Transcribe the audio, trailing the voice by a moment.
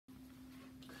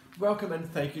Welcome and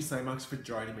thank you so much for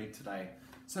joining me today.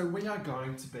 So we are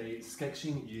going to be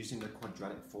sketching using the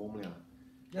quadratic formula.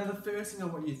 Now the first thing I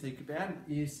want you to think about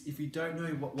is if you don't know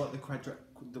what the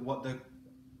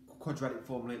quadratic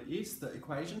formula is, the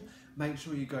equation, make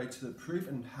sure you go to the proof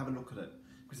and have a look at it.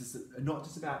 Because it's not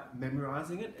just about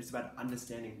memorizing it, it's about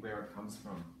understanding where it comes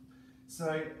from.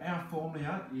 So our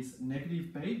formula is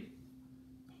negative b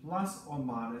plus or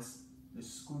minus the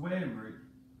square root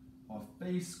of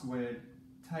b squared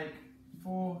take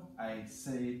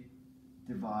 4ac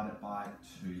divided by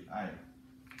 2a.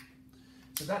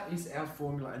 So that is our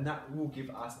formula and that will give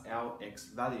us our x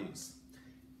values.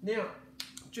 Now,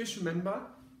 just remember,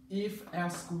 if our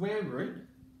square root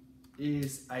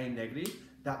is a negative,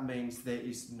 that means there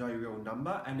is no real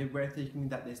number, and if we're thinking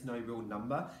that there's no real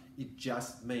number, it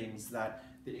just means that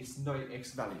there is no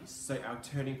x values. So our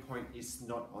turning point is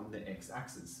not on the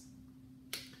x-axis.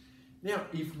 Now,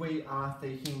 if we are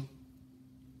thinking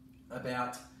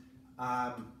about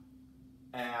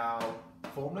our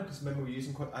formula, because remember we're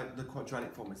using the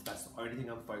quadratic formula, so that's the only thing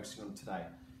I'm focusing on today.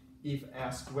 If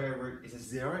our square root is a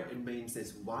 0, it means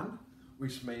there's 1,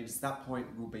 which means that point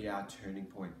will be our turning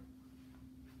point.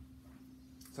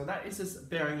 So that is just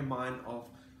bearing in mind of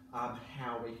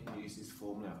how we can use this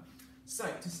formula. So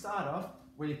to start off,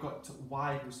 we've got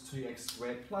y equals 2x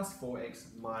squared plus 4x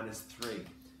minus 3.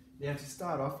 Now to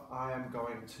start off, I am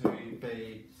going to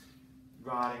be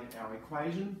writing our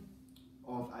equation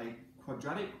of a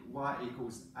quadratic. Y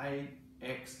equals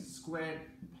ax squared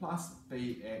plus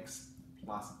bx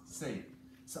plus c.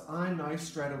 So I know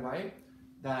straight away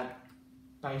that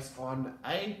based on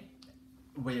a,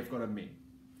 we have got a min.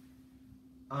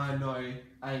 I know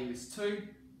a is 2,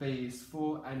 b is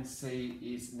 4, and c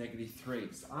is negative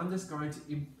 3. So I'm just going to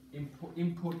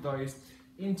input those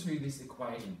into this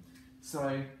equation.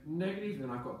 So negative,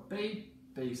 then I've got b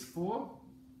is 4,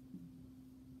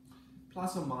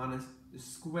 plus or minus the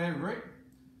square root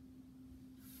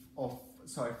of,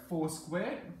 4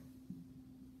 squared,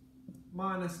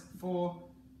 minus 4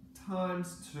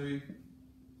 times 2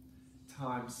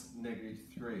 times negative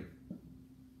 3.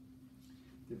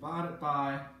 Divided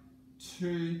by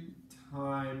 2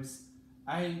 times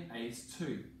a is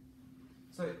 2.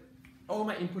 So all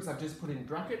my inputs I've just put in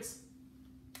brackets.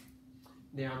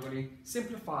 Now I'm going to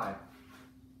simplify.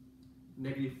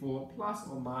 Negative 4 plus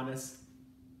or minus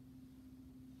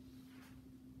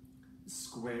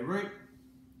square root.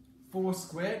 4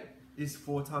 squared is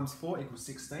 4 times 4 equals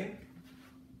 16.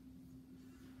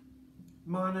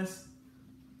 Minus,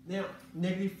 now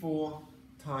negative 4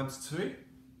 times 2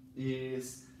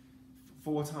 is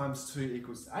 4 times 2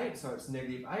 equals 8, so it's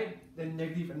negative 8. Then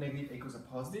negative and negative equals a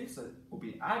positive, so it will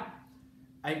be add.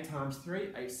 8 times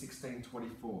 3, 8, 16,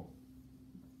 24.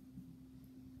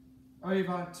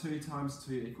 Over 2 times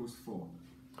 2 equals 4.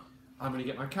 I'm going to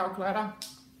get my calculator.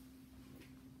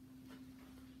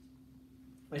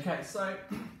 Okay, so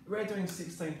we're doing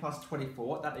 16 plus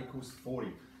 24, that equals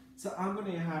 40. So I'm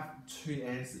going to have two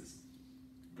answers.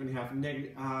 I'm going to have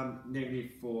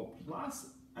negative 4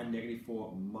 plus and negative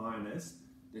 4 minus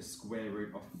the square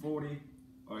root of 40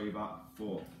 over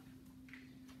 4. To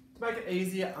make it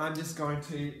easier, I'm just going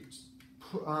to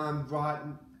write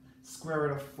square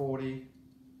root of 40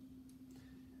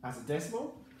 as a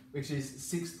decimal, which is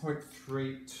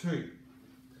 6.32.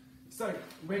 So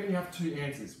we're going to have two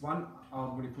answers. One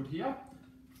I'm going to put here,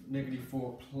 negative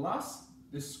 4 plus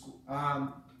this,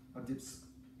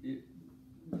 the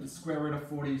square root of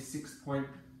 40 is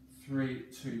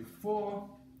 6.324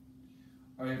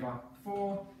 over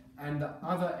 4, and the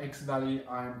other x value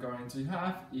I'm going to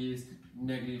have is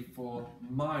negative 4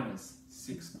 minus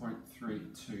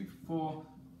 6.324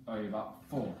 over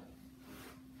 4.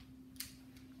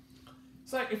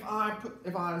 So if I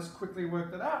just quickly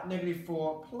work that out, negative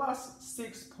 4 plus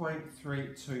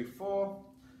 6.324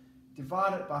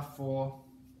 divided by 4,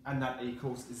 and that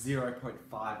equals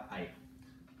 0.58.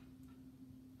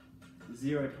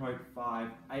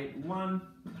 0.581.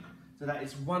 So that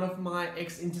is one of my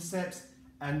x-intercepts,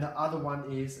 and the other one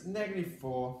is negative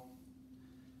 4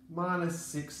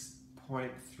 minus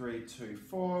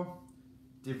 6.324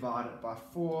 divided by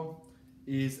 4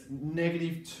 is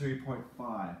negative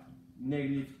 2.5.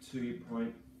 Negative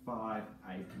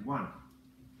 2.581.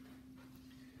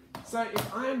 So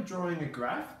if I am drawing a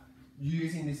graph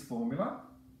using this formula,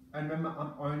 and remember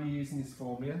I'm only using this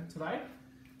formula today,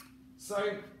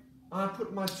 so I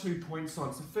put my 2 points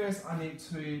on. So first I need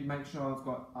to make sure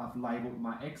I've labelled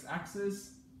my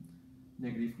x-axis,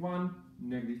 negative 1,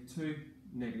 negative 2,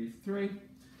 negative 3.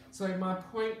 So my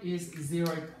point is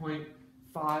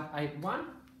 0.581.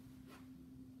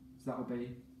 So that will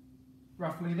be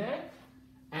roughly there,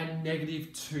 and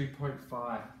negative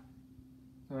 2.5.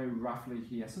 So roughly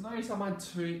here. So those are my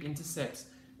two intercepts.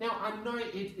 Now I know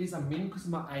it is a min because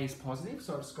my A is positive,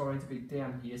 so it's going to be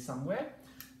down here somewhere.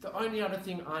 The only other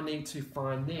thing I need to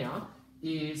find now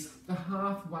is the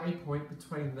halfway point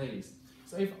between these.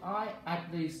 So if I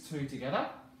add these two together,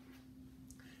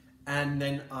 and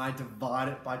then I divide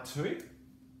it by 2,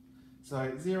 so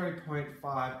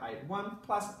 0.581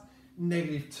 plus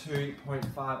negative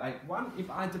 2.581, if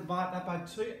I divide that by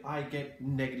 2, I get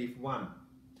negative 1.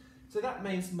 So that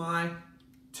means my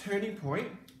turning point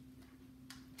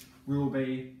will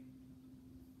be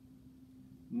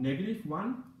negative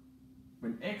 1.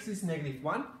 When x is negative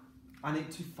 1, I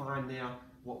need to find now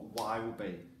what y will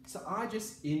be. So I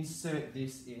just insert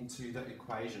this into the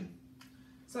equation.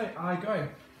 So I go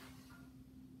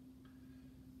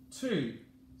 2,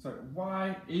 so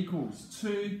y equals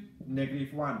 2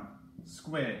 negative 1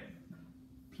 squared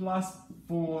plus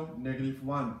 4 negative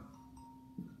 1.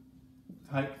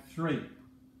 Take 3.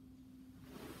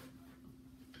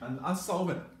 And I solve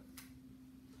it.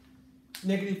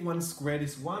 Negative 1 squared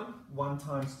is 1. 1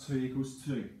 times 2 equals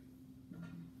 2.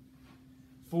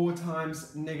 4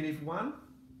 times negative 1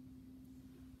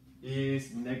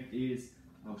 is,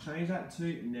 I'll change that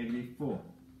to negative 4.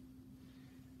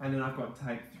 And then I've got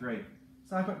take 3.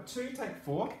 So I've got 2 take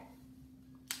 4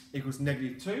 equals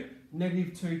negative 2.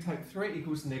 Negative 2 take 3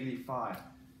 equals negative 5.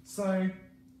 So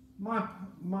my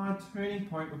turning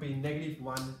point will be negative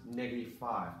 1, negative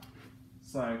 5.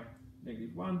 So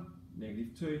negative 1,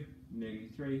 negative 2,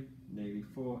 negative 3, negative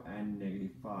 4, and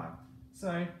negative 5.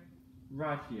 So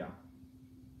right here.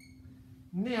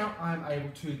 Now I'm able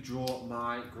to draw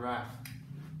my graph.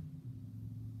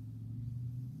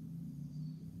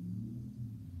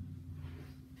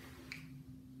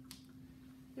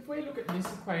 If we look at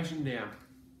this equation now,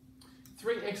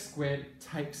 3x squared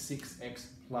takes 6x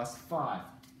plus 5.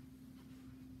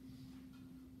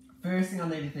 First thing I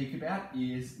need to think about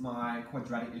is my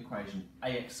quadratic equation.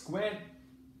 Ax squared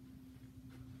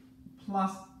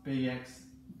plus bx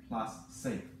plus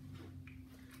c.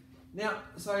 Now,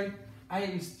 so a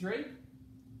is 3,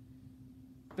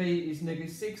 b is negative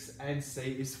 6, and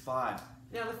c is 5.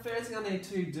 Now, the first thing I need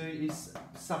to do is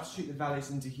substitute the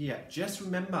values into here. Just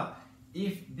remember,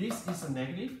 if this is a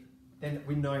negative, then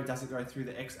we know it doesn't go through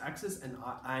the x-axis, and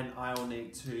I will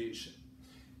need to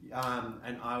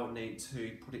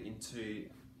put it into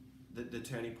the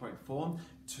turning point form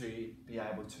to be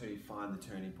able to find the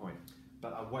turning point.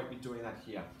 But I won't be doing that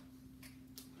here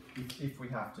if we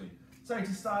have to. So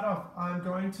to start off, I'm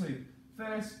going to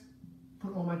first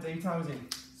put all my details in.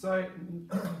 So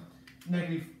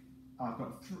negative, I've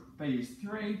got b is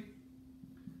 3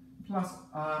 plus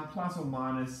or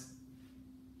minus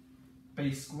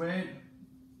b squared.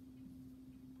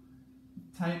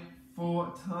 Take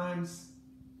 4 times,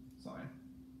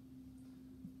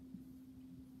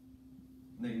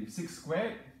 negative 6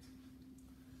 squared.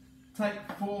 Take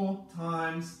 4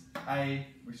 times a,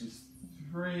 which is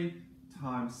 3,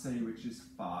 times c, which is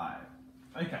 5.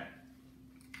 Okay.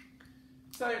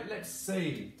 So let's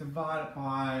see. Divide it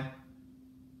by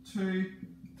 2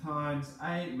 times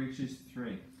a, which is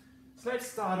 3. So let's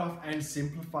start off and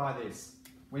simplify this.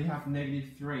 We have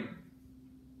negative 3.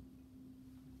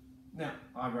 Now,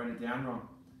 I wrote it down wrong.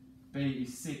 b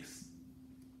is 6.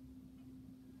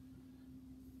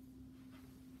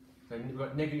 So we've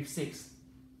got negative 6.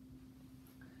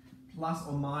 Plus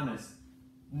or minus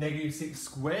negative 6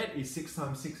 squared is 6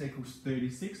 times 6 equals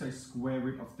 36, so square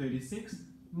root of 36,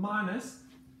 minus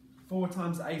 4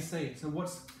 times AC. So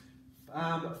what's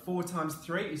 4 times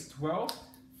 3 is 12,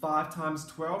 5 times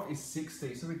 12 is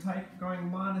 60. So we take going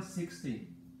minus 60.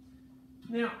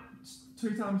 Now,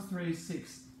 2 times 3 is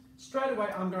 6. Straight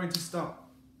away I'm going to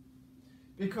stop,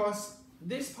 because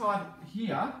this part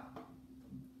here,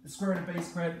 the square root of b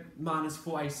squared minus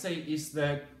 4ac is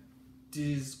the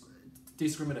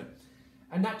discriminant.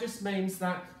 And that just means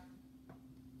that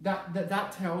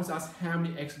tells us how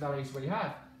many x values we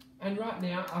have. And right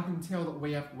now I can tell that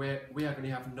we are going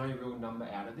to have no real number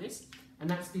out of this. And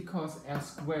that's because our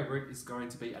square root is going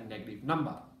to be a negative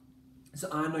number. So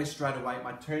I know straight away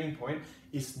my turning point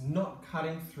is not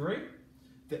cutting through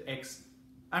the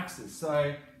x-axis.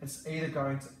 So it's either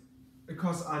going to,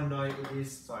 because I know it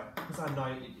is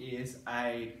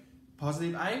a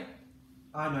positive a,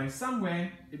 I know somewhere,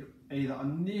 either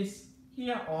on this,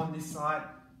 here or on this side,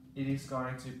 it is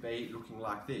going to be looking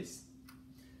like this.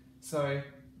 So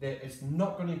it's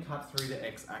not going to cut through the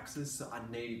x-axis, so I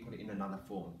need to put it in another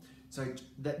form. So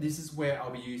this is where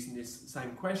I'll be using this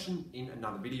same question in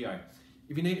another video.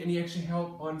 If you need any extra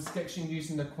help on sketching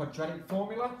using the quadratic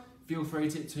formula, feel free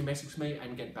to message me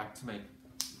and get back to me.